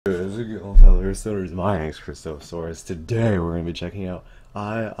Yo, fellas, so is my name's Christosaurus. Today we're going to be checking out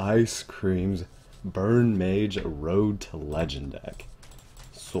iicecream's Burn Mage Road to Legend deck.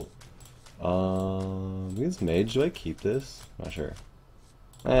 So, this Mage, do I keep this? Not sure.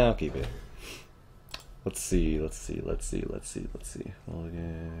 I'll keep it. Let's see. Or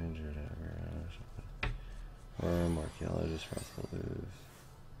archaeologist, frontal loose.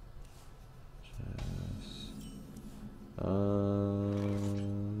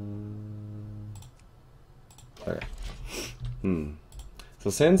 Okay. So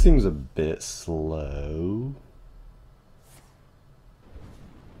sand seems a bit slow.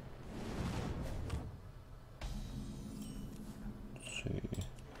 Let's see.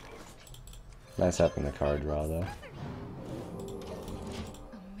 Nice having the card draw though.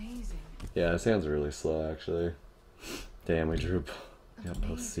 Amazing. Yeah, sand's really slow actually. Damn, we drew. We got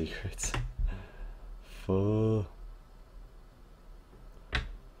both secrets. Fuck.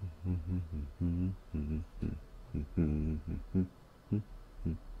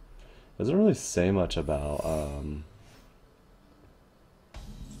 Doesn't really say much about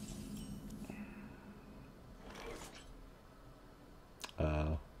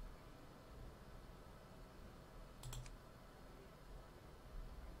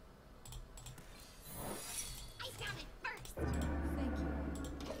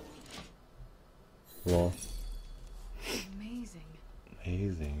well, amazing,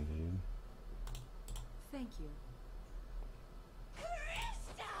 dude. Thank you.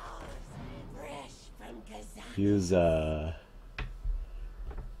 Use a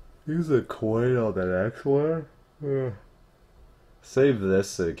coin on the next one. Save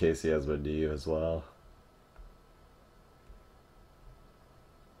this in case he has one to you as well.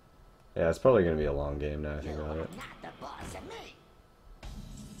 Yeah, it's probably gonna be a long game now I think about it.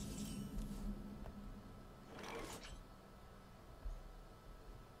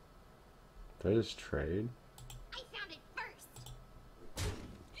 Did I just trade? I found it first.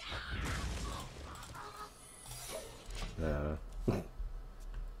 No. I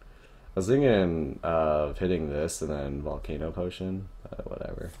was thinking of hitting this and then volcano potion, but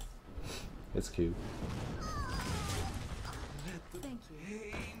whatever. It's cute. Thank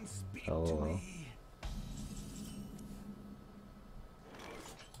you. Oh well.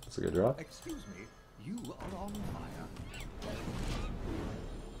 It's a good draw. Excuse me, you are on fire.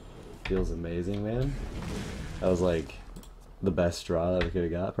 Feels amazing, man. That was like the best draw that I could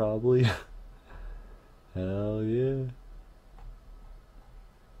have got, probably. Hell yeah.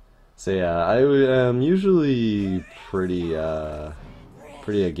 So yeah, I am usually pretty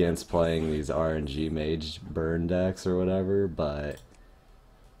against playing these RNG mage burn decks or whatever, but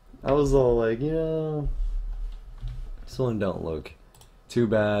I was all like, you know, this one don't look too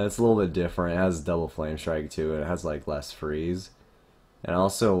bad. It's a little bit different. It has double flame strike too, and it has like less freeze. And I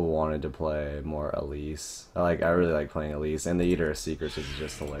also wanted to play more Elise. I really like playing Elise, and the Eater of Secrets is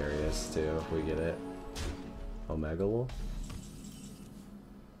just hilarious too if we get it. Omega Wolf.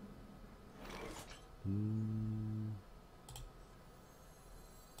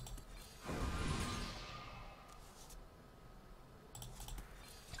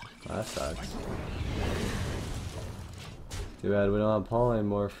 That sucks. Too bad we don't have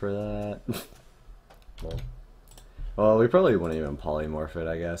polymorph for that. Well, we probably wouldn't even polymorph it,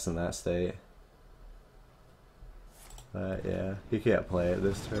 I guess, in that state. But yeah, he can't play it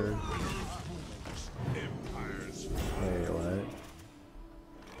this turn. Wait, what?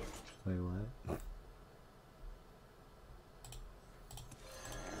 Wait, what?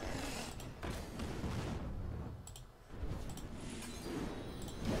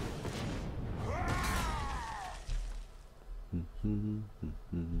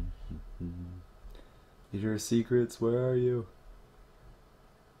 Eater of Secrets, where are you?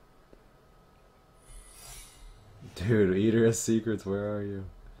 Dude, Eater of Secrets, where are you?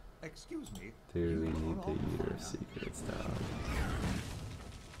 Excuse me. Dude, we need the Eater of Secrets down.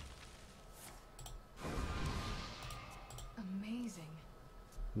 Amazing.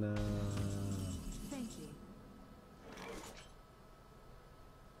 No. Thank you.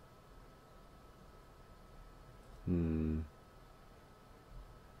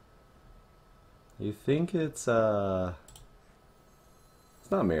 You think it's not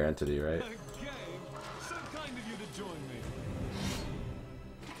Mirror Entity, right? A game. So kind of you to join me.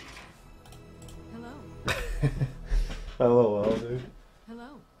 Hello. LOL, dude. Hello.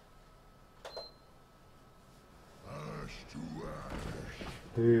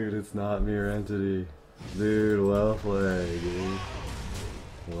 Dude, it's not Mirror Entity. Dude, well played, dude.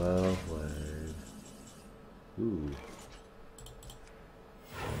 Well played. Ooh.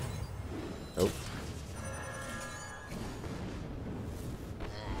 Nope.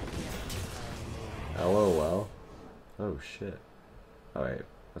 LOL. Oh shit. Oh wait,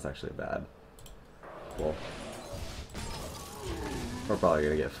 that's actually bad. Cool. We're probably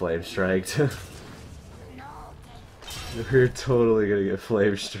gonna get flame striked. We're totally gonna get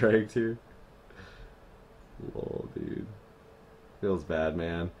flame striked here. Lol, dude. Feels bad,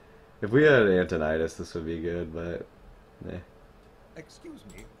 man. If we had Antonitis, this would be good, but eh. Excuse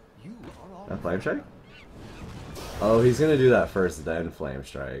me, you are on That flame strike? Oh, he's gonna do that first, then flame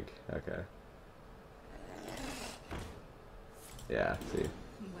strike. Okay. Yeah, see.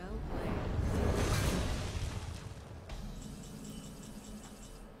 Well played.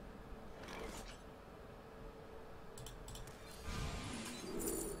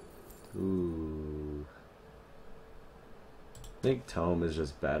 Ooh. I think Tome is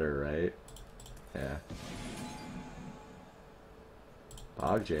just better, right? Yeah.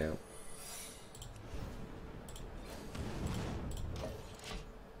 Bog Jam.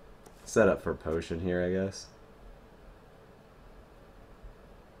 Set up for potion here, I guess.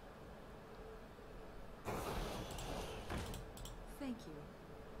 Thank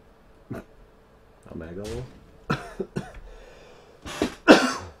you. Omega. Whoops.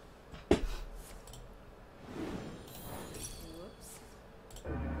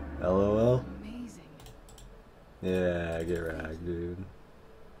 LOL. Amazing. Yeah, get ragged, dude.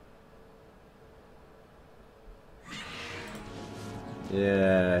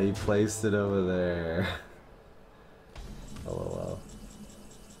 Yeah, he placed it over there. LOL.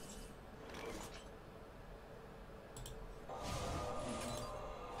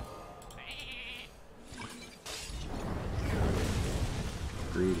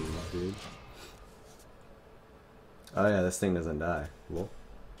 Greetings, dude. Oh yeah, this thing doesn't die. Cool.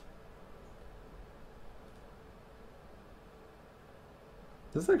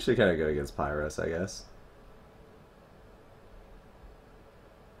 This is actually kind of good against Pyrus, I guess.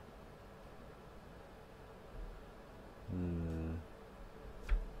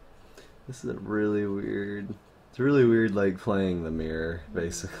 This is really weird. It's really weird, like, playing the mirror,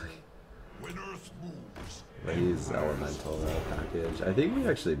 basically. But he's elemental, though, package. I think we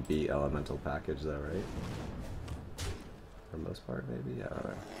actually beat elemental package, though, right? For the most part, maybe? I don't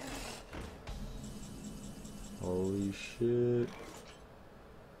know. Holy shit.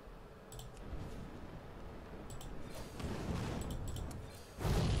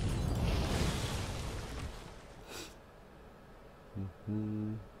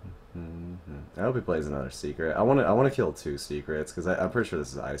 I hope he plays another secret. I want to kill 2 secrets because I'm pretty sure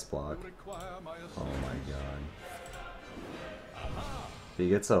this is ice block. Oh my god! If he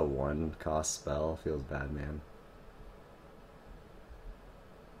gets a 1-cost spell, feels bad, man.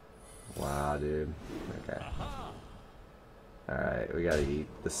 Wow, dude. Okay. All right, we gotta eat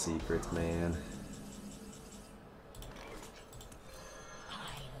the secrets, man.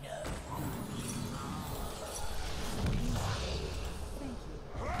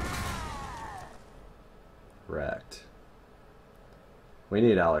 Wrecked. We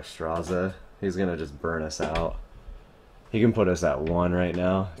need Alexstrasza. He's gonna just burn us out. He can put us at 1 right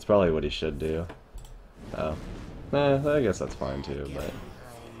now. It's probably what he should do. Oh. I guess that's fine too, but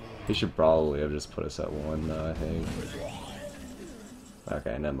he should probably have just put us at 1 though, I think.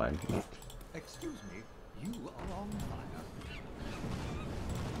 Okay, never mind. Excuse me, you are on fire.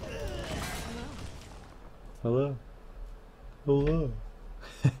 Hello. Hello.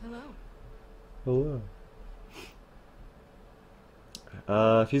 Hello. Hello.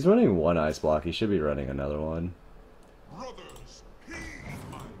 If he's running 1 ice block, he should be running another one.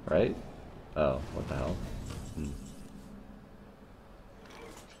 Right? Oh, what the hell?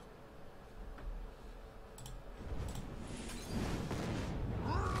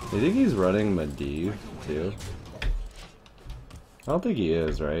 You think he's running Medivh, too? I don't think he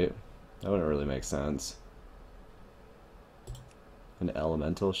is, right? That wouldn't really make sense. An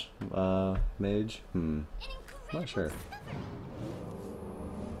elemental mage? Not sure.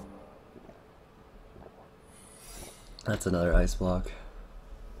 That's another ice block.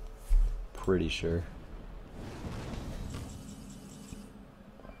 Pretty sure.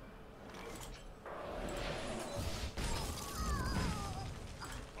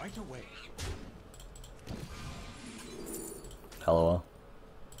 Right away. LOL.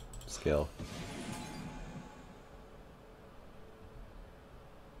 Skill.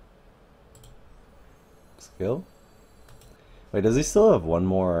 Skill? Wait, does he still have one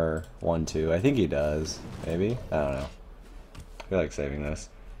more 1-2? I think he does. Maybe? I don't know. I feel like saving this.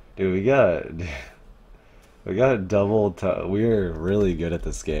 Dude, we got double. We're really good at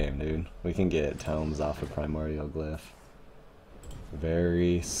this game, dude. We can get tomes off of Primordial Glyph.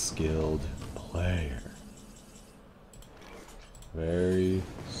 Very skilled player. Very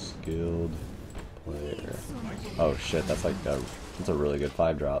skilled player. Oh shit, that's like that's a really good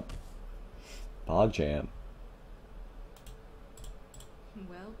 5-drop. PogChamp.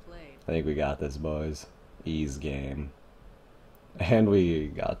 Well played. I think we got this, boys. Ease game. And we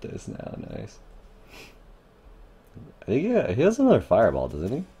got this now, nice. I think he has another fireball,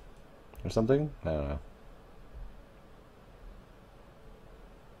 doesn't he? Or something? I don't know.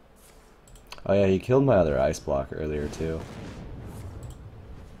 Oh yeah, he killed my other ice block earlier too.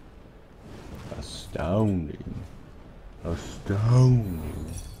 Astounding.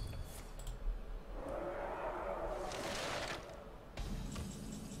 Astounding.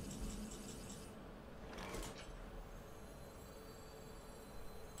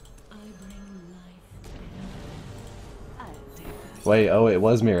 Wait, oh, it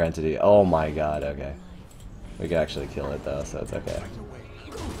was Mirror Entity. Oh my god, okay. We can actually kill it though, so it's okay.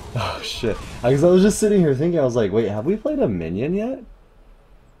 Oh shit. Because I was just sitting here thinking, I was like, wait, have we played a minion yet?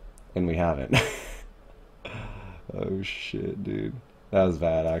 And we haven't. Oh shit, dude. That was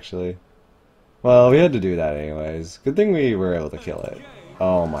bad, actually. Well, we had to do that anyways. Good thing we were able to kill it.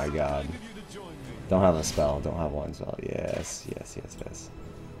 Oh my god. Don't have a spell. Don't have one spell. Yes, yes, yes, yes.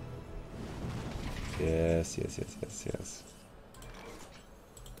 Yes, yes, yes, yes, yes.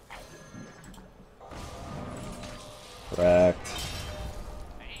 Wrecked.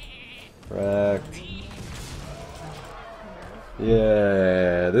 Wrecked.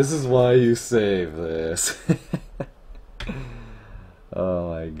 Yeah, this is why you save this. Oh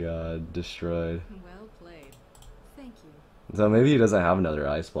my god, destroyed. Well played. Thank you. So maybe he doesn't have another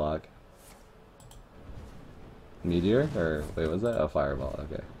ice block. Meteor? Or, wait, was that? Oh, fireball,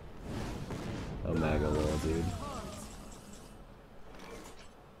 okay. Omega lol, dude.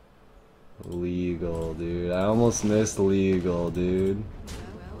 Legal, dude. I almost missed legal, dude.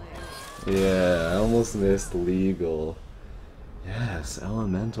 Well played. Yeah, I almost missed legal. Yes,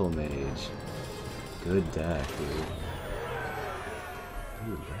 elemental mage. Good deck, dude.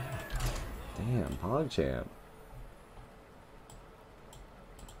 Dude, damn, PogChamp.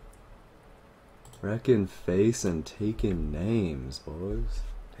 Wrecking face and taking names, boys.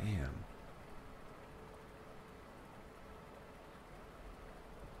 Damn.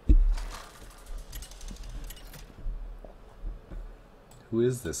 Who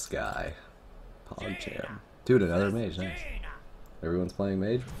is this guy? PogChamp. Dude, another mage, nice. Everyone's playing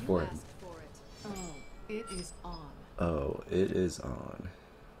mage? For it. Asked for it. Oh, it is on. Oh, it is on.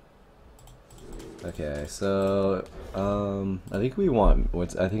 Okay, so I think we want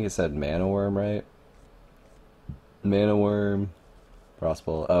I think it said Mana Worm, right? Mana Worm,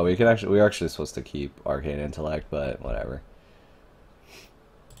 Frostbolt. Oh, we're actually supposed to keep Arcane Intellect, but whatever.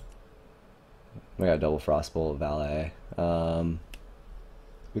 We got double Frostbolt, Valet.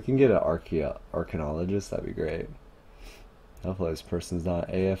 We can get an Arcanologist, that'd be great. Hopefully this person's not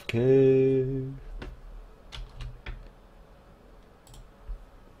AFK.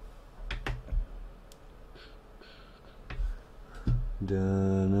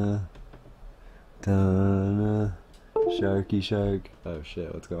 Donna, Donna, Sharky Shark. Oh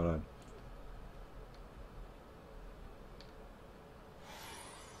shit, what's going on?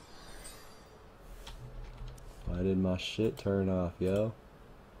 Why did my shit turn off, yo?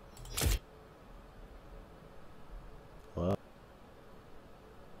 Hello?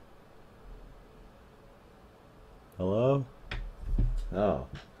 Hello? Oh.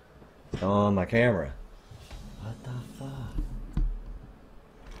 It's on my camera. What the fuck?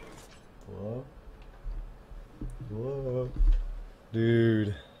 Hello? Hello?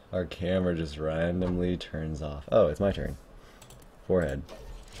 Dude, our camera just randomly turns off. Oh, it's my turn. Forehead.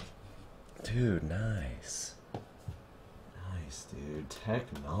 Dude, nice. Nice, dude.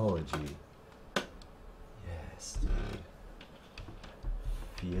 Technology. Yes, dude.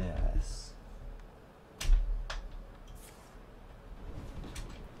 Yes.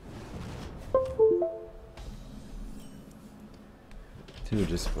 Dude,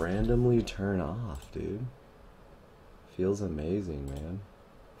 just randomly turn off, dude. Feels amazing, man.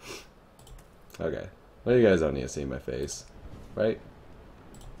 Okay. Well, you guys don't need to see my face. Right?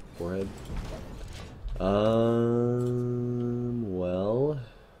 Forehead? Well...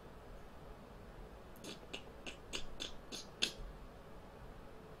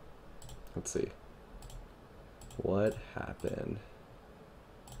 Let's see. What happened?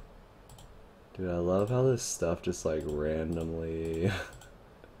 Dude, I love how this stuff just like randomly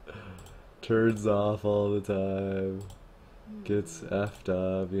turns off all the time. Gets effed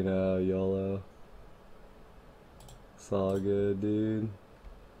up, you know, YOLO. It's all good, dude.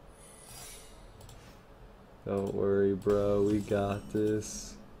 Don't worry, bro, we got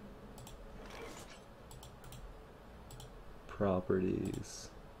this. Properties.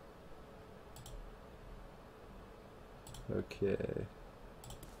 Okay.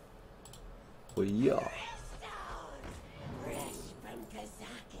 Well, yeah.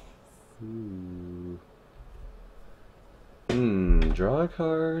 Ooh. Draw a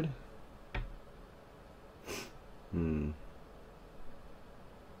card.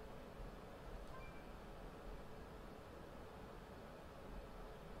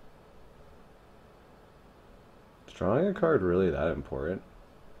 Is drawing a card really that important?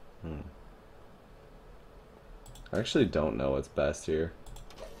 I actually don't know what's best here.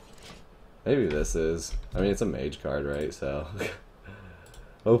 Maybe this is. I mean, it's a mage card, right? So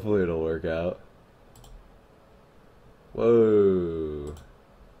hopefully it'll work out. Whoa.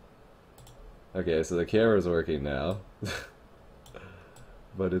 Okay, so the camera's working now.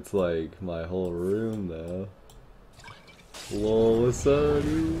 But it's like my whole room though. Lol, what's up,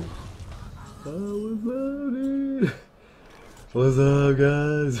 dude? Oh, what's up, dude? What's up,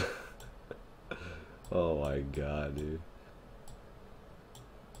 guys? Oh my god, dude.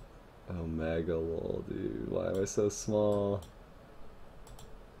 Oh, mega lol, dude. Why am I so small?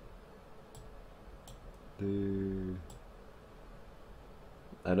 Dude.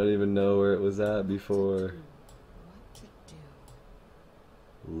 I don't even know where it was at before. What to do?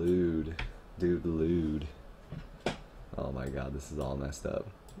 Lewd. Dude, lewd. Oh my god, this is all messed up.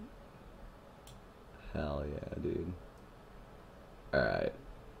 Hell yeah, dude. Alright.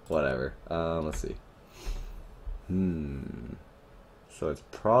 Whatever. Let's see. So it's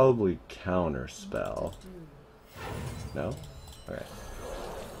probably counter spell. No? Alright.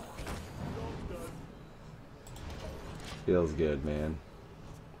 Feels good, man.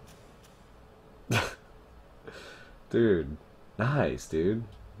 Dude. Nice, dude.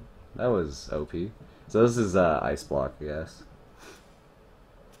 That was OP. So this is ice block, I guess.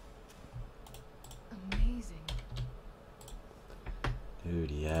 Amazing.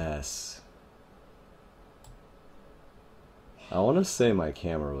 Dude, yes. I want to say my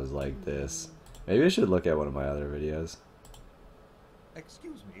camera was like this. Maybe I should look at one of my other videos.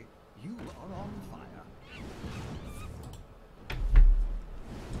 Excuse me, you are on fire.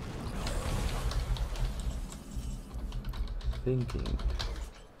 Thinking.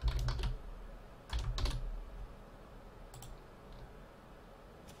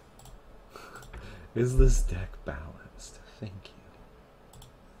 Is this deck balanced? Thank you.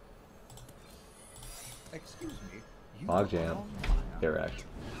 Excuse me, you Log are jam. on fire. Get wrecked.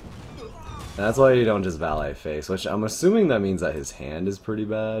 And that's why you don't just valet face, which I'm assuming that means that his hand is pretty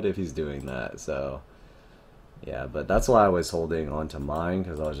bad if he's doing that, so yeah, but that's why I was holding on to mine,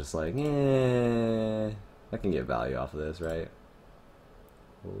 because I was just like, eh, I can get value off of this, right?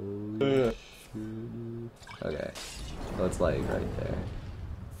 Holy shit. Okay, so it's like right there.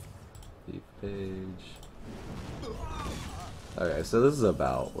 Deep page. Okay, so this is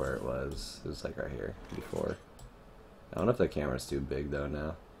about where it was. It was like right here before. I don't know if the camera's too big though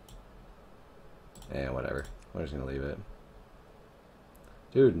now. Whatever. I'm just gonna leave it.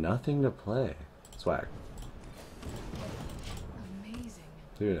 Dude, nothing to play. Swag. Amazing.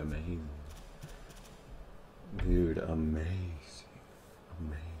 Dude, amazing. Dude, amazing.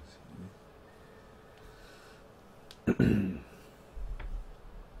 Amazing.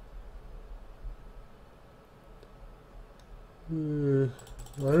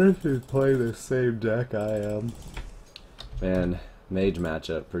 Why don't you play the same deck I am? Man, mage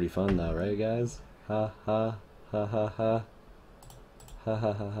matchup, pretty fun though, right guys? Ha ha ha ha ha. Ha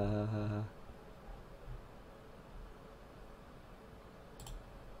ha ha ha ha ha.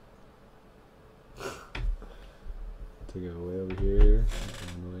 To go way over here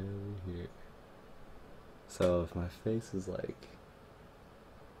and way over here. So if my face is like,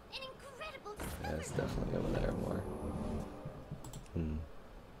 yeah, it's definitely over there more.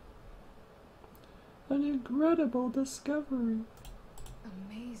 An incredible discovery.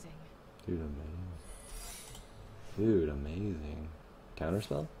 Amazing. Dude, amazing. Dude, amazing.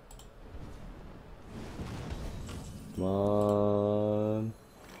 Counterspell? Come on.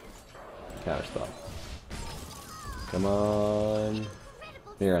 Counterspell. Come on.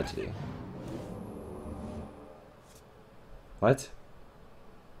 Mirror entity. What?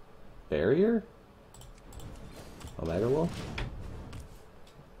 Barrier? Omega Wolf?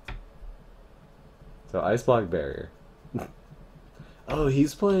 So Ice Block Barrier. Oh,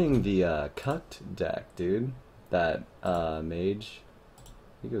 he's playing the Cucked deck, dude. That Mage.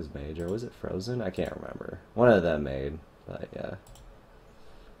 I think it was Mage, or was it Frozen? I can't remember. One of them made, but yeah.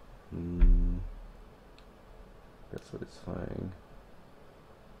 That's what it's playing.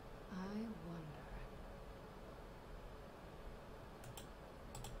 I wonder.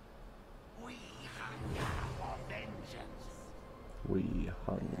 We hunger for vengeance. We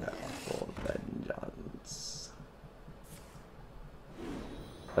hunger for vengeance.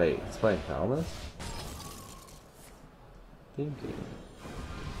 Wait, he's playing Cabalist? Thinking.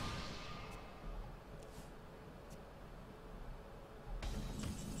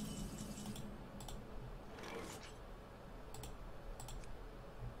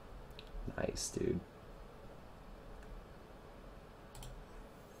 Nice, dude.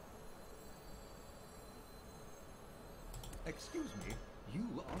 Excuse me, you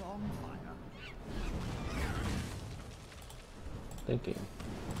are on fire. Thinking.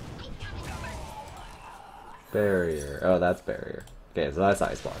 Barrier. Oh, that's barrier. Okay, so that's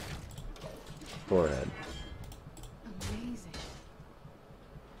ice block. Forehead. Amazing.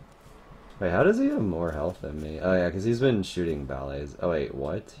 Wait, how does he have more health than me? Oh yeah, because he's been shooting ballets. Oh wait,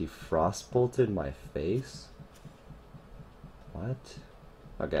 what? He frost bolted my face? What?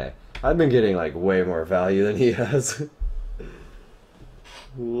 Okay. I've been getting like way more value than he has.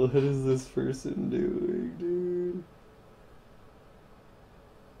 What is this person doing, dude?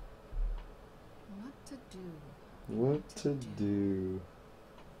 What to do? What to do?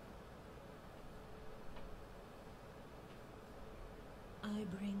 I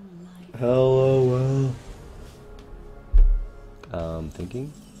bring life. Hello,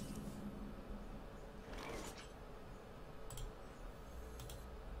 thinking?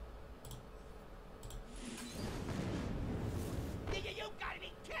 You gotta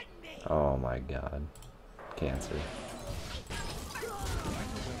be kidding me! Oh my god. Cancer.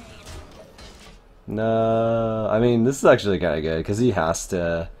 No, I mean, this is actually kind of good, because he has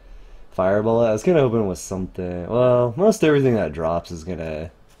to fireball it. I was kind of hoping with something. Well, most everything that drops is going to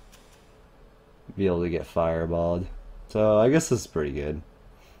be able to get fireballed. So I guess this is pretty good.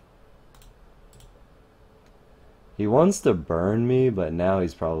 He wants to burn me, but now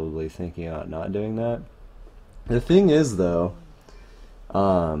he's probably thinking about not doing that. The thing is, though,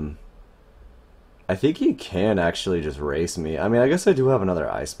 I think he can actually just race me. I mean, I guess I do have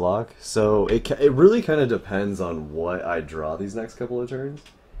another ice block, so it really kind of depends on what I draw these next couple of turns.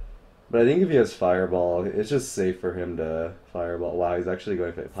 But I think if he has Fireball, it's just safe for him to Fireball. Wow, he's actually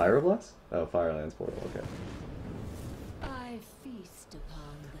going for Pyroblast? Oh, Firelands Portal, okay. I feast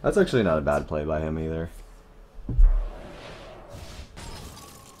upon the That's actually not a bad play by him either.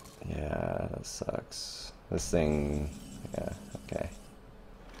 Yeah, that sucks. This thing, yeah, okay.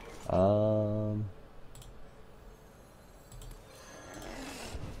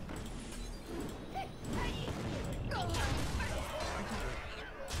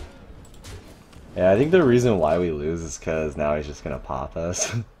 Yeah, I think the reason why we lose is because now he's just gonna pop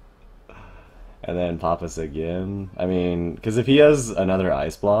us. And then pop us again. I mean, because if he has another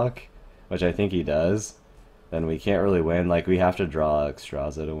ice block, which I think he does, then we can't really win. Like, we have to draw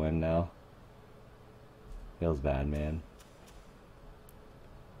Extraza to win now. Feels bad, man.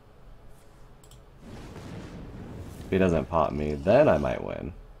 If he doesn't pop me, then I might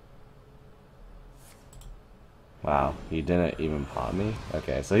win. Wow, he didn't even pop me?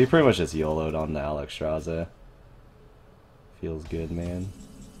 Okay, so he pretty much just YOLO'd on the Alexstrasza. Feels good, man.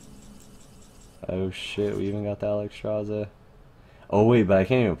 Oh shit, we even got the Alexstrasza. Oh wait, but I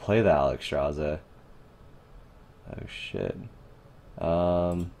can't even play the Alexstrasza. Oh shit.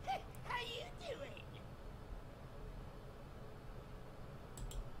 How you doing?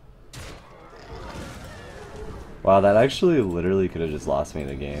 Wow, that actually literally could have just lost me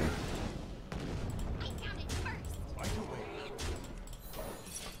the game.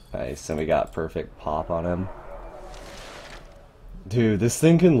 Nice, and we got perfect pop on him. Dude, this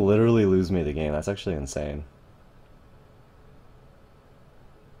thing can literally lose me the game. That's actually insane.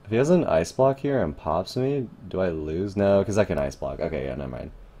 If he has an ice block here and pops me, do I lose? No, because I can ice block. Okay, yeah, never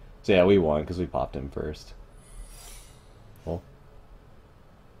mind. So yeah, we won because we popped him first. Cool.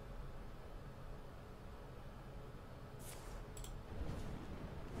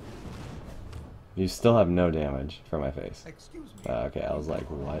 You still have no damage from my face. Excuse me. Okay, I was like,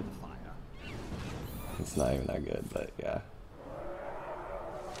 You are what? on fire. It's not even that good, but yeah.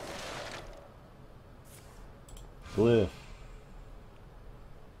 Glyph.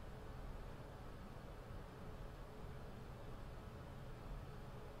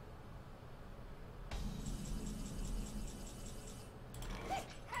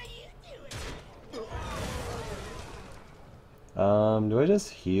 How you doing? Do I just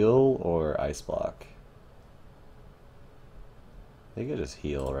heal or ice block? I think I just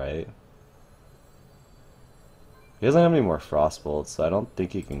heal, right? He doesn't have any more frost bolts, so I don't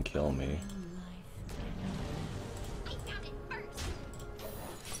think he can kill me.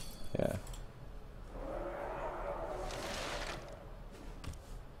 Yeah.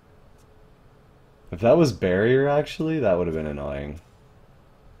 If that was barrier, actually, that would have been annoying.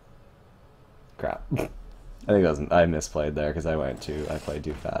 Crap. I think that was, I misplayed there because I played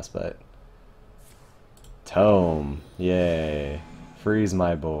too fast, but Tome, yay, freeze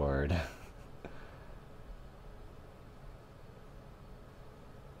my board.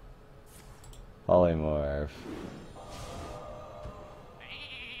 Polymorph.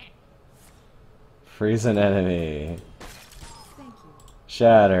 Freeze an enemy. Thank you.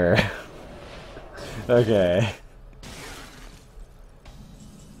 Shatter. Okay.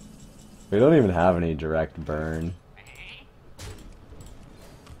 We don't even have any direct burn.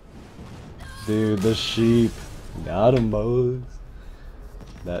 Dude, the sheep. Got him, boys.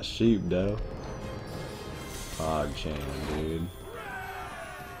 That sheep, though. Hog chain, dude.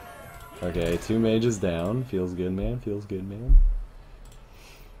 Okay, 2 mages down. Feels good, man. Feels good, man.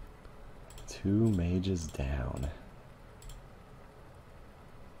 2 mages down.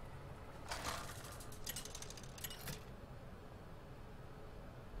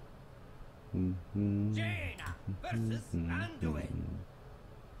 Jaina versus Anduin.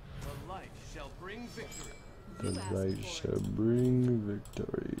 The light shall bring victory. The light shall bring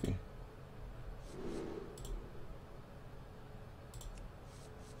victory.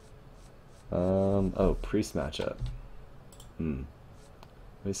 Oh, priest matchup. Let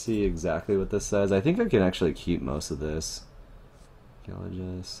me see exactly what this says. I think I can actually keep most of this.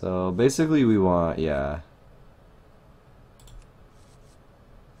 So basically we want, yeah.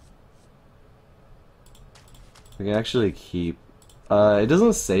 We can actually keep, it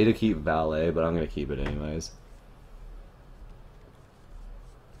doesn't say to keep valet, but I'm gonna keep it anyways.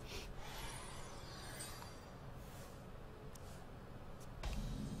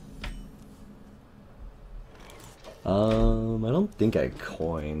 I don't think I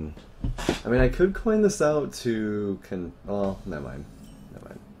coin. I mean, I could coin this out to oh, never mind. Never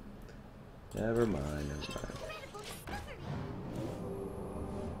mind. Never mind, never mind.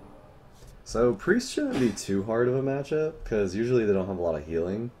 So, priest shouldn't be too hard of a matchup, because usually they don't have a lot of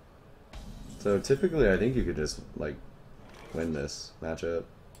healing. So, typically, I think you could just, like, win this matchup.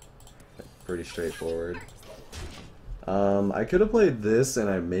 Like, pretty straightforward. I could have played this, and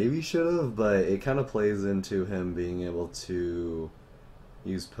I maybe should have, but it kind of plays into him being able to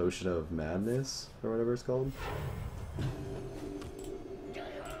use Potion of Madness, or whatever it's called. Do you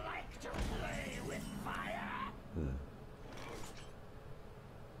like to play with fire?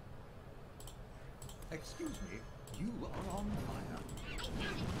 Excuse me, you are on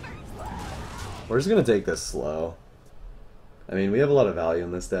fire. We're just gonna take this slow. I mean, we have a lot of value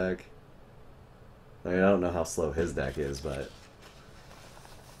in this deck. I mean, I don't know how slow his deck is, but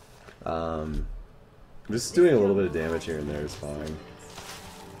just doing a little bit of damage here and there is fine.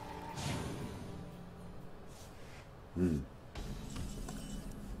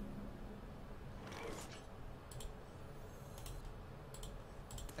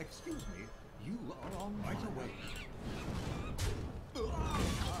 Excuse me, you are on right away.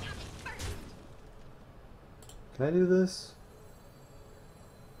 Can I do this?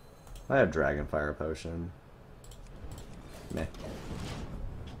 I have Dragon Fire Potion. Meh.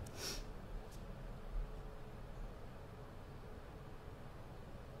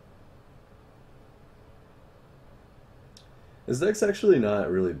 This deck's actually not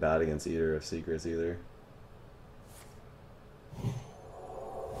really bad against Eater of Secrets either.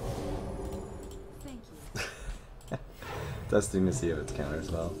 Thank you. Testing to see if it's counters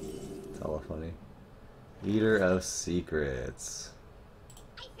well. It's hella funny. Eater of Secrets.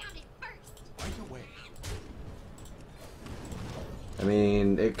 Right away. I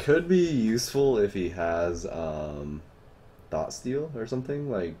mean, it could be useful if he has Thought Steal or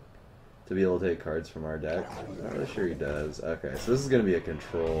something, like to be able to take cards from our deck. I'm not really sure he does. Okay, so this is going to be a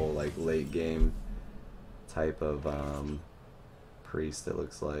control, like late game type of priest, it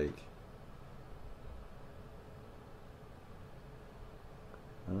looks like.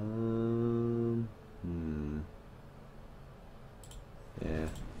 Yeah.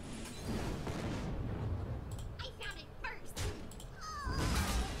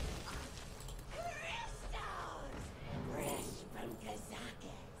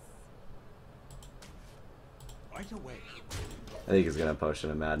 Right away. I think he's gonna Potion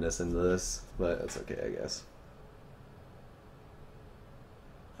of Madness into this, but that's okay, I guess.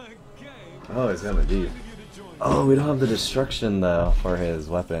 Oh, he's got a deep. Oh, we don't have the destruction though for his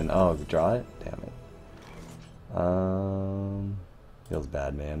weapon. Oh, draw it? Damn it. Feels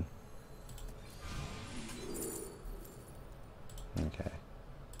bad, man. Okay.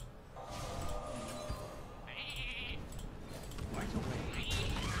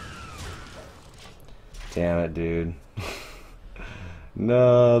 Damn it, dude.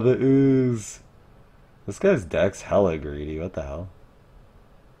 No, the ooze. This guy's deck's hella greedy. What the hell?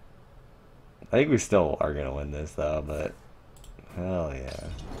 I think we still are gonna win this though, but hell yeah.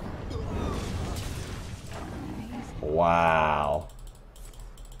 Wow.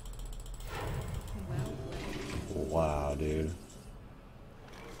 Well played. Wow, dude.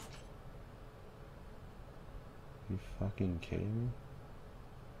 You fucking kidding me?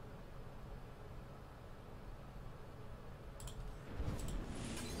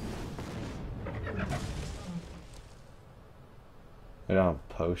 I don't have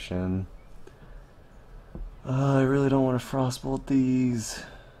potion. I really don't want to frostbolt these.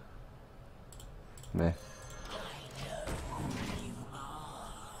 Meh.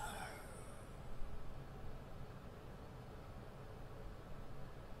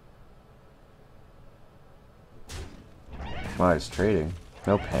 Wow, he's trading.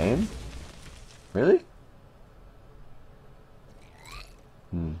 No pain? Really?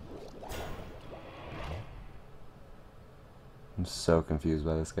 Hmm. I'm so confused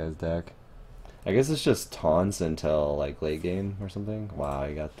by this guy's deck. I guess it's just taunts until like late game or something. Wow,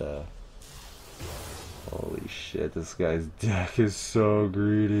 I got the... Holy shit, this guy's deck is so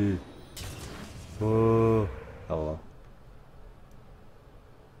greedy. Oh, hello.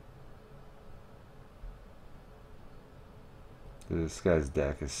 This guy's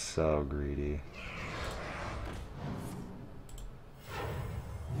deck is so greedy.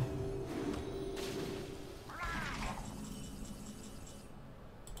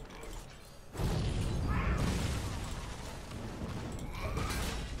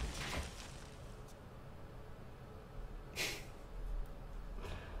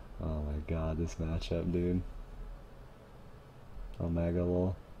 Oh my god, this matchup, dude. Omega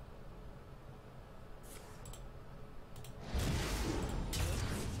lol.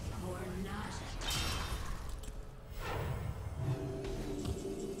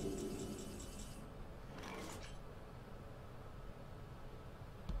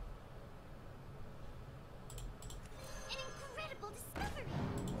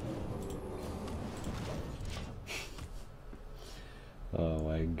 Oh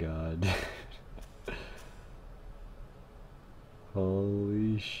my god.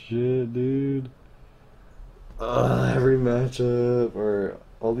 Holy shit, dude. Every matchup, or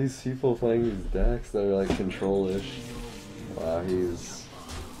all these people playing these decks that are like control-ish. Wow, he's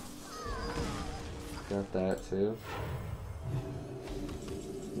got that too.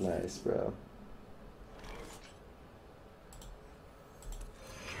 Nice, bro.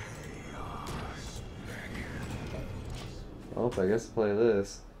 Oh, I guess play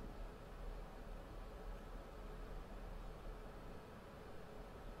this.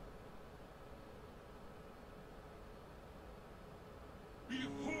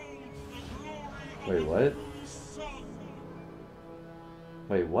 Wait, what?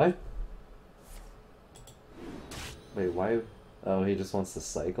 Wait, what? Wait, why? Oh, he just wants to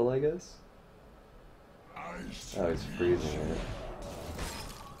cycle, I guess? Oh, he's freezing it.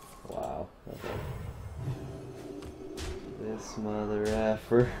 Wow. Okay. This mother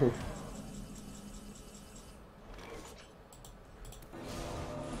effer.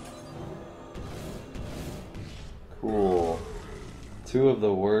 Cool. Two of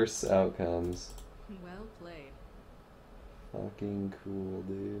the worst outcomes. Well played. Fucking cool,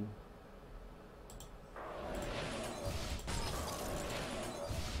 dude.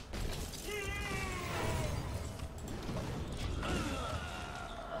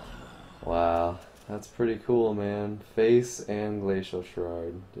 Wow, that's pretty cool, man. Face and Glacial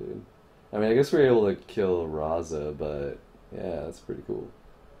Shroud, dude. I mean, I guess we were able to kill Raza, but yeah, that's pretty cool.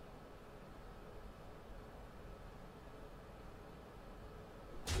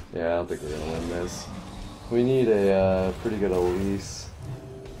 Yeah, I don't think we're gonna win this. We need a pretty good Elise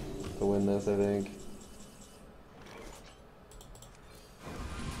to win this, I think.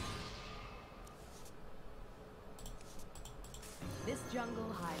 This jungle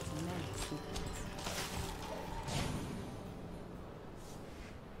hides many secrets.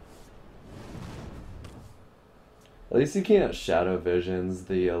 At least you can't Shadow Visions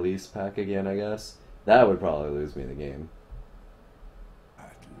the Elise pack again, I guess. That would probably lose me the game.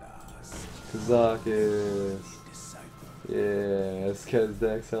 Kazakis. Yeah, this guy's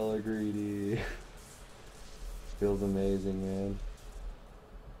deck's hella greedy. Feels amazing, man.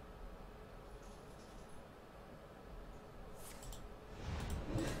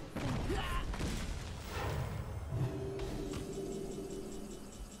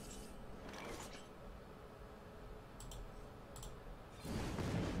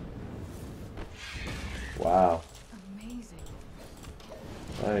 Wow. Amazing.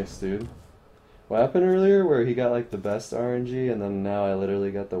 Nice, dude. What happened earlier where he got like the best RNG and then now I literally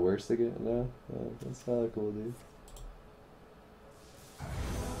got the worst again? No? Oh, that's hella cool, dude.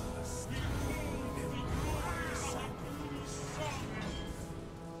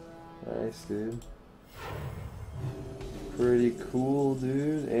 Nice, dude. Pretty cool,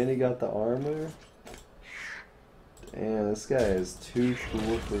 dude. And he got the armor. Damn, this guy is too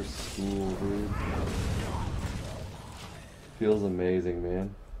cool for school, dude. Feels amazing,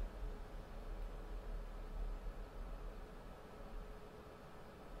 man.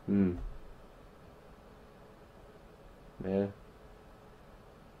 Man.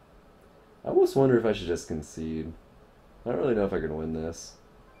 I almost wonder if I should just concede. I don't really know if I can win this.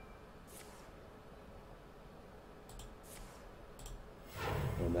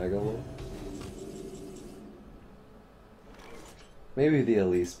 Omega Wolf. Maybe the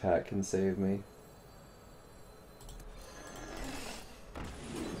Elise pack can save me.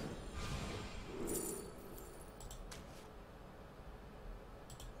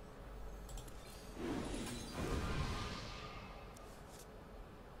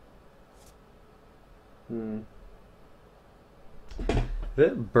 If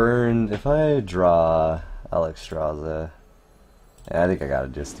it burned, if I draw Alexstrasza, yeah, I think I gotta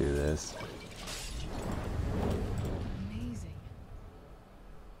just do this. Amazing.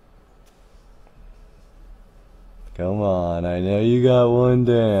 Come on, I know you got 1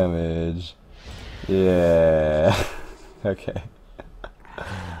 damage. Yeah. Okay.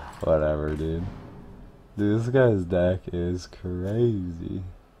 Whatever, dude. Dude, this guy's deck is crazy.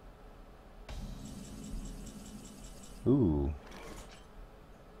 Ooh.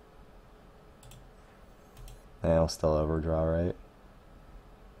 And I'll still overdraw, right?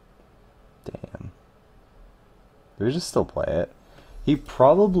 Damn. Do we just still play it? He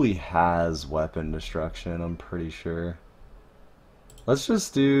probably has weapon destruction, I'm pretty sure. Let's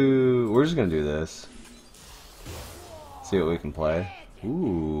just do... We're just gonna do this. See what we can play.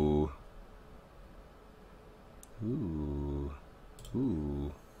 Ooh. Ooh.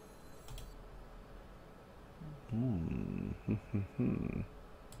 Ooh.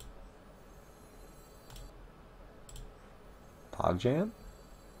 Pog Jam?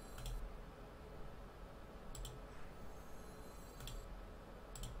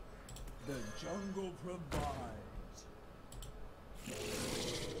 The jungle provides.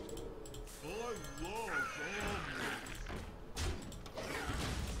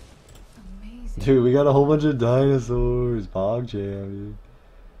 Amazing. Dude, we got a whole bunch of dinosaurs. Pog Jam, dude.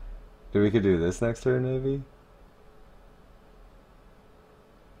 Dude, we could do this next turn, maybe?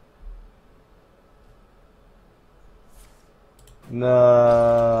 No,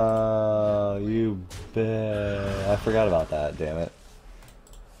 you bet. I forgot about that, damn it.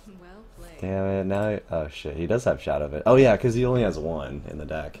 Well played. Damn it, now oh shit, he does have Shadow of it. Oh yeah, because he only has 1 in the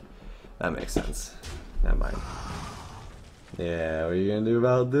deck. That makes sense. Never mind. Yeah, what are you gonna do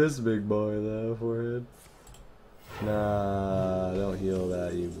about this big boy though, forehead? Nah, don't heal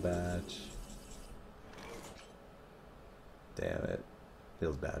that, you batch. Damn it.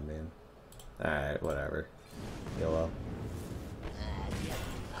 Feels bad, man. Alright, whatever. YOLO.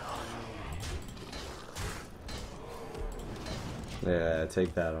 Yeah,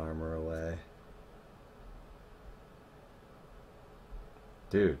 take that armor away.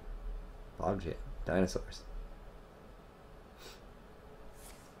 Dude. Pog Jam. Dinosaurs.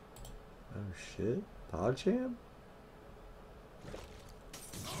 Oh shit. Pog Jam?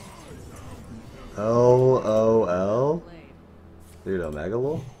 LOL? Played. Dude,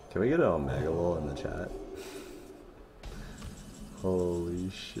 Omegalol? Can we get an Omegalol in the chat? Holy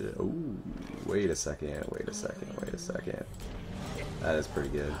shit. Ooh, wait a second, wait a second, wait a second. That is pretty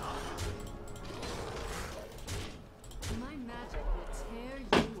good. My magic will tear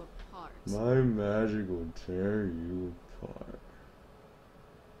you apart. My magic will tear you apart.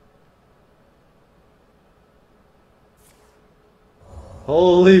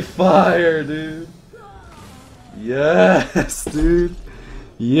 Holy fire, dude! Yes, dude!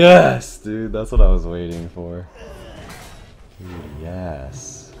 Yes, dude! That's what I was waiting for. Dude,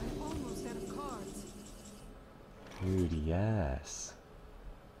 yes. I'm almost out of cards. Dude, yes.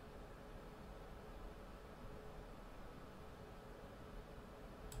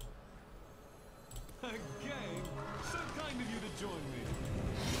 A game? So kind of you to join me.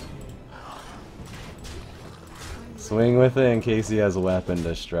 Swing with it in case he has weapon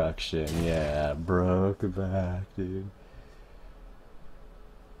destruction. Yeah, broke back, dude.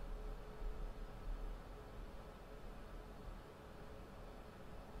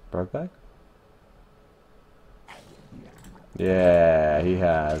 Broke back? Yeah, he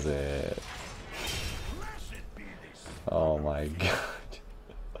has it. Oh my god.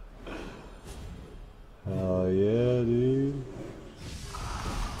 Oh yeah, dude.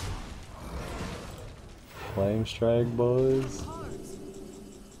 Flame strike, boys. Cards.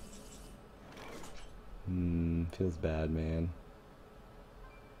 Feels bad, man.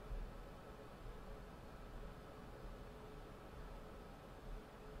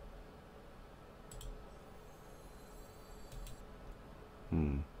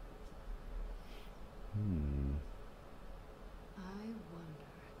 Hmm. Hmm. I wonder.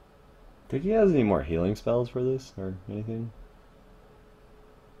 Think he has any more healing spells for this or anything?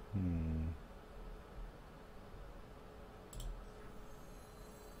 Hmm.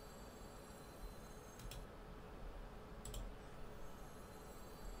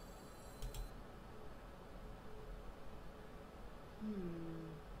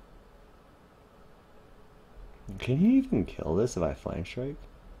 Can he even kill this if I flame strike?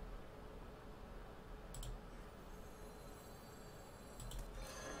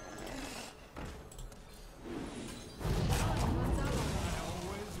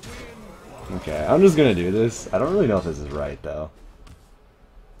 Okay, I'm just gonna do this. I don't really know if this is right though.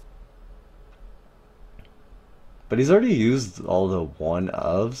 But he's already used all the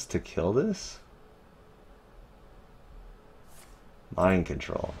one-ofs to kill this? Mind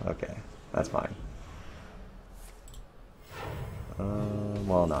control. Okay, that's fine.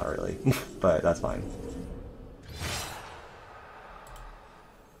 Well, not really, but that's fine.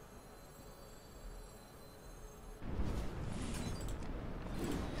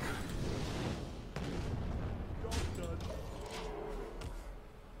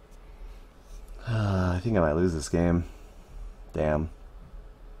 I think I might lose this game. Damn.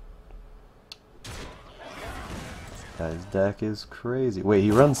 This guy's deck is crazy. Wait,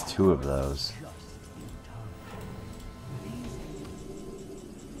 he runs 2 of those.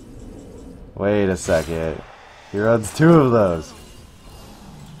 Wait a second. He runs 2 of those.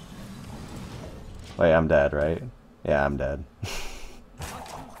 Wait, I'm dead, right? Yeah, I'm dead.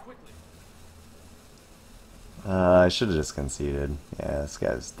 I should have just conceded. Yeah, this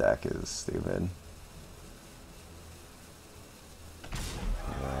guy's deck is stupid.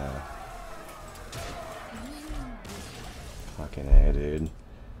 Yeah. Fucking A, dude.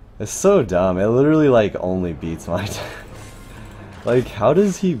 It's so dumb. It literally, like, only beats my deck. Like, how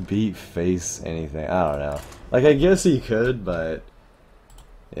does he beat face anything? I don't know. Like, I guess he could, but...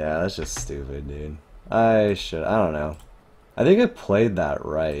 yeah, that's just stupid, dude. I don't know. I think I played that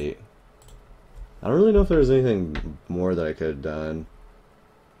right. I don't really know if there was anything more that I could have done.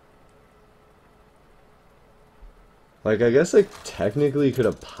 Like, I guess I technically could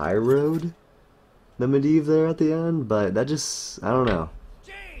have pyroed the Medivh there at the end, but that just... I don't know.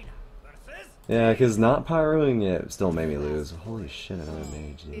 Yeah, because not pyroing it still made me lose. Holy shit, another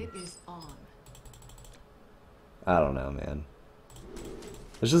mage, dude. It is on. I don't know, man.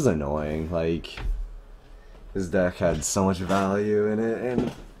 It's just annoying. Like, his deck had so much value in it,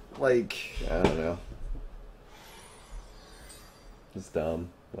 and, like, I don't know. It's dumb.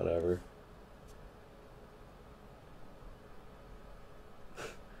 Whatever.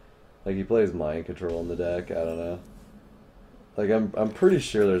 Like, he plays mind control in the deck. I don't know. Like, I'm pretty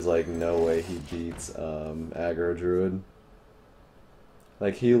sure there's, like, no way he beats aggro druid.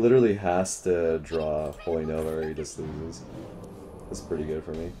 Like, he literally has to draw Holy Nova or he just loses. That's pretty good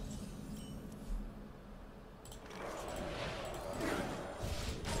for me.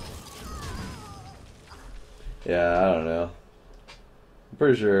 Yeah, I don't know. I'm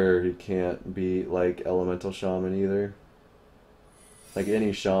pretty sure he can't beat, like, Elemental Shaman either. Like,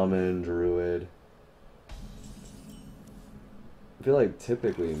 any Shaman, Druid. I feel like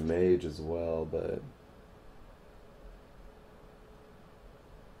typically Mage as well, but...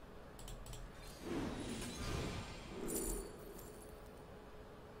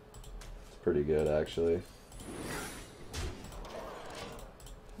 it's pretty good, actually.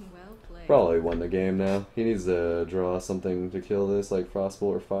 Well played. Probably won the game now. He needs to draw something to kill this, like Frostbolt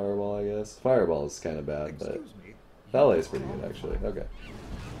or Fireball, I guess. Fireball is kind of bad, but Ballet is pretty good, actually. Okay.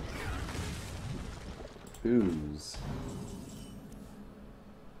 Ooze.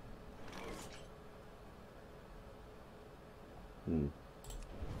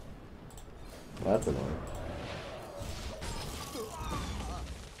 That's annoying.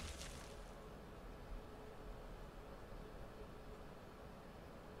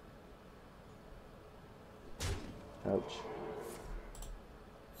 Ouch.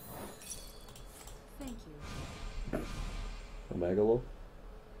 Thank you. A Megalo?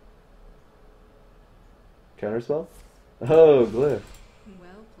 Counterspell? Oh, Glyph.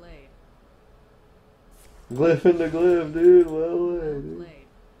 Well played. Glyph into Glyph, dude. Well Well played, dude. played.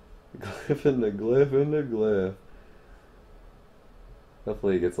 Glyph into Glyph into Glyph.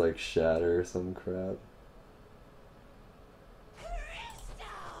 Hopefully he gets like Shatter or some crap.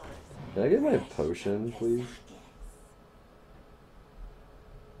 Can I get my potion, please?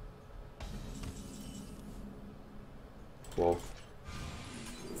 Well,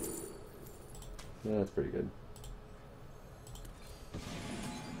 yeah, that's pretty good.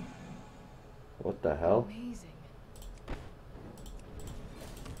 What the hell? Amazing.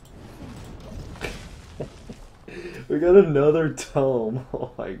 We got another tome.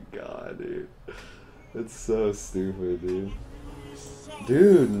 Oh my god, dude. It's so stupid, dude.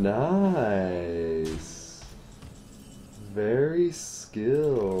 Dude, nice. Very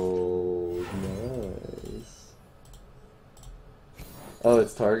skilled. Nice. Oh,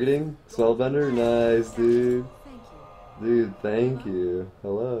 it's targeting? Spellbender? Nice, dude. Dude, thank you.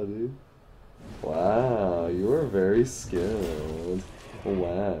 Hello, dude. Wow, you are very skilled.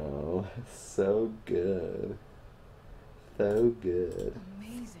 Wow. So good. So good.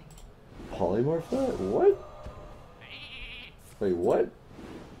 Amazing. Polymorph that? What? Wait, what?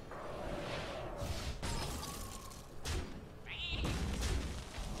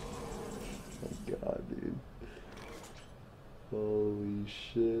 Oh my god, dude. Holy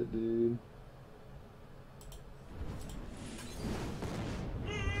shit, dude.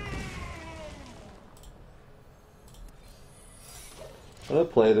 I'm gonna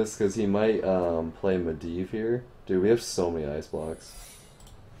play this because he might play Medivh here. Dude, we have so many ice blocks.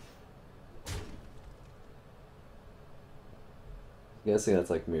 I'm guessing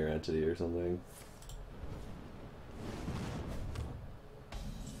that's like Mirror Entity or something.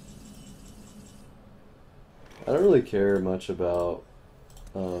 I don't really care much about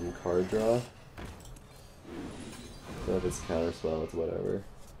card draw. So if it's counterspell, it's whatever.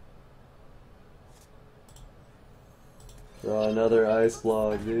 Draw another ice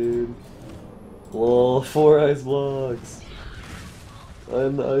block, dude. Lol, 4 ice blocks.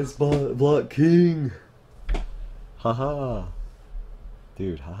 I'm the ice block king. Haha.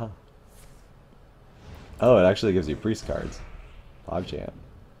 Dude, haha. Oh, it actually gives you priest cards. PogChamp.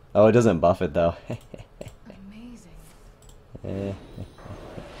 Oh, it doesn't buff it though. Amazing.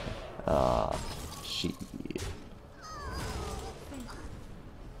 Ah, shit.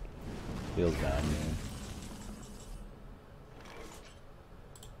 Feels bad, man.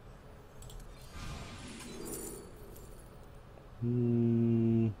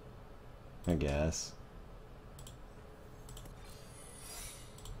 I guess.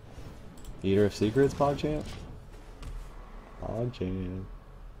 Eater of Secrets, PogChamp? PogChamp.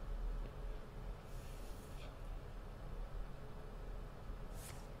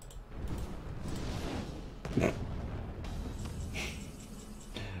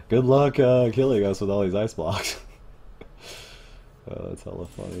 Good luck killing us with all these ice blocks. Oh, that's hella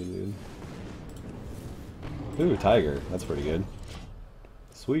funny, dude. Ooh, Tiger. That's pretty good.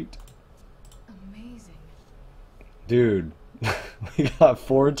 Sweet. Amazing. Dude, we got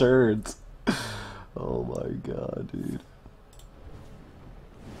 4 turns. Oh my god, dude.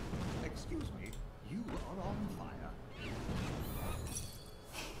 Excuse me, you are on fire.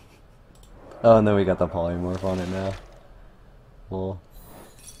 Oh, and then we got the polymorph on it now. Well,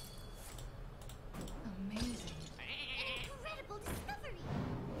 Amazing. Incredible discovery.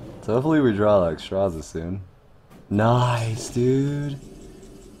 so hopefully we draw like Straza soon. Nice, dude.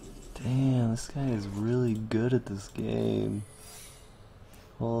 Damn, this guy is really good at this game.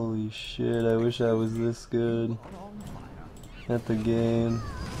 Holy shit, I wish I was this good at the game.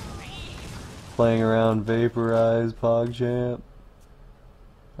 Playing around Vaporize PogChamp.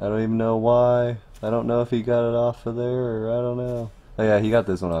 I don't even know why. I don't know if he got it off of there or I don't know. Oh yeah, he got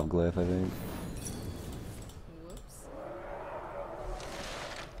this one off Glyph, I think. Whoops.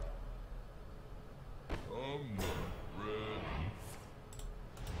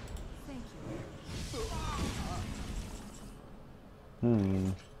 Thank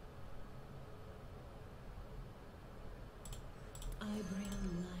you. I bring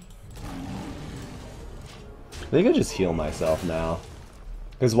life. I think I just heal myself now.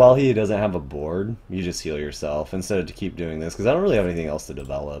 Because while he doesn't have a board, you just heal yourself instead of to keep doing this. Because I don't really have anything else to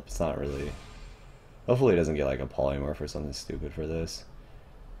develop. It's not really... Hopefully he doesn't get like a polymorph or something stupid for this.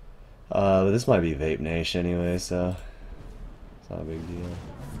 But this might be Vape Nation anyway, so... It's not a big deal.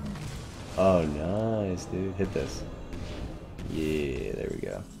 Oh, nice, dude. Hit this. Yeah, there we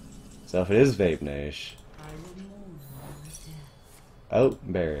go. So if it is Vape Nation... Oh,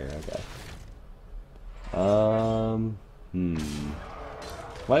 barrier, okay.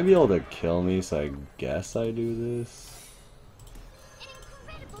 Might be able to kill me, so I guess I do this.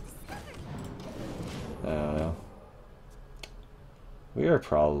 Incredible discovery. I don't know. We are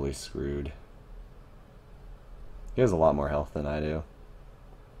probably screwed. He has a lot more health than I do.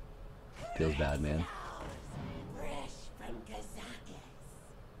 Feels bad, man.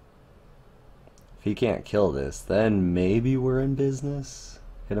 If he can't kill this, then maybe we're in business.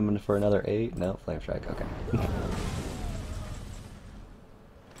 Hit him in for another 8. No, Flame Strike, okay.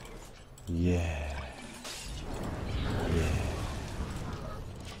 Yeah.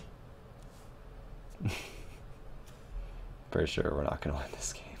 Yeah. Pretty sure we're not gonna win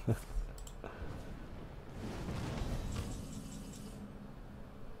this game.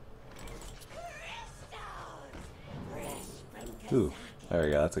 Ooh, there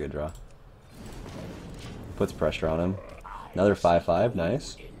we go. That's a good draw. Puts pressure on him. Another 5/5.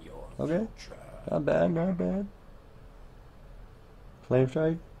 Nice. Okay. Not bad, not bad. Flame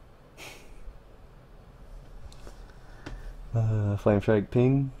Strike. Flame Strike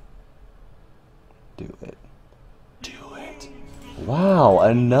ping. Do it. Do it. Wow,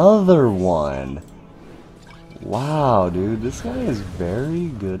 another one. Wow, dude, this guy is very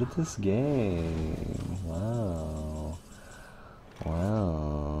good at this game. Wow.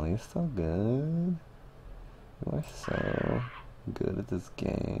 Wow, you're so good. You are so good at this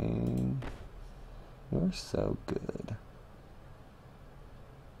game. You are so good.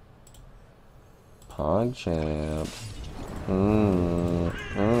 PogChamp.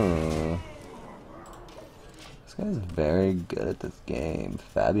 This guy's very good at this game.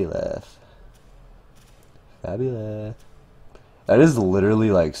 Fabulous. Fabulous. That is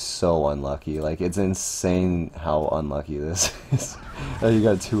literally like so unlucky. Like it's insane how unlucky this is. Oh, you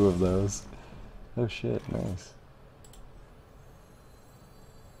got 2 of those. Oh shit, nice.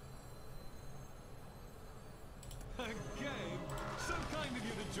 A game? So kind of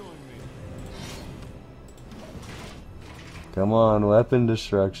you to join me. Come on, weapon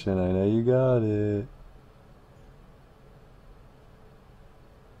destruction. I know you got it.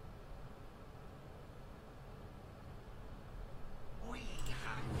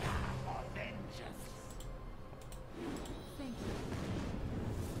 Thank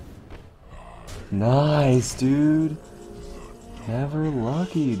you. Nice, dude. Never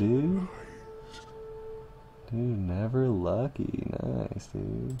lucky, dude. Dude, never lucky. Nice,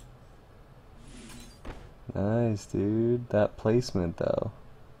 dude. Nice, dude. That placement, though.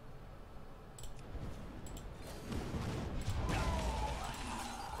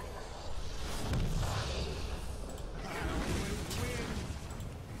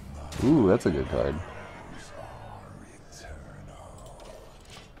 Ooh, that's a good card.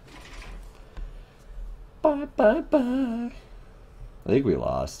 Bye, bye, bye. I think we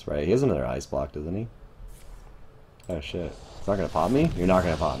lost, right? He has another ice block, doesn't he? Oh shit. It's not gonna pop me? You're not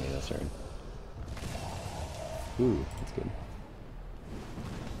gonna pop me this turn. Ooh, that's good.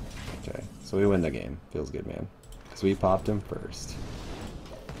 Okay, so we win the game. Feels good, man. Because we popped him first.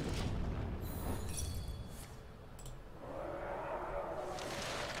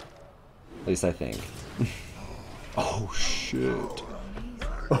 At least I think. Oh shit.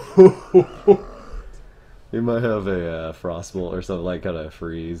 He might have a frostbolt or something, like kind of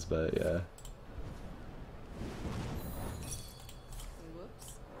freeze, but yeah.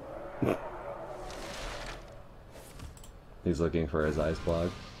 Whoops. He's looking for his ice block.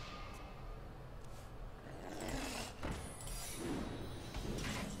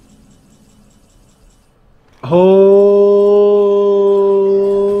 Oh!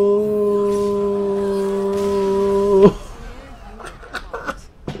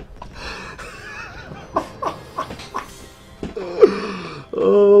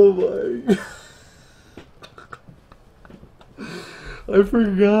 Oh my! I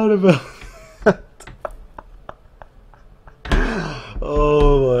forgot about that.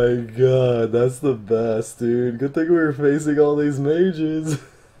 Oh my god, that's the best, dude. Good thing we were facing all these mages.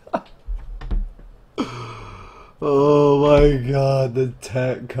 Oh my god, the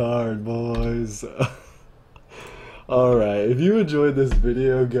tech card, boys. Alright, if you enjoyed this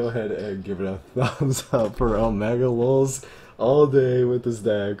video, go ahead and give it a thumbs up for Omega Lulz all day with this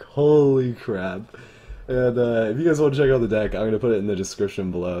deck. Holy crap. And if you guys want to check out the deck, I'm going to put it in the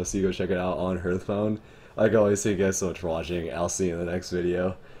description below, so you go check it out on HearthPWN. Like always, thank you guys so much for watching. I'll see you in the next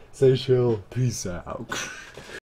video. Stay chill. Peace out.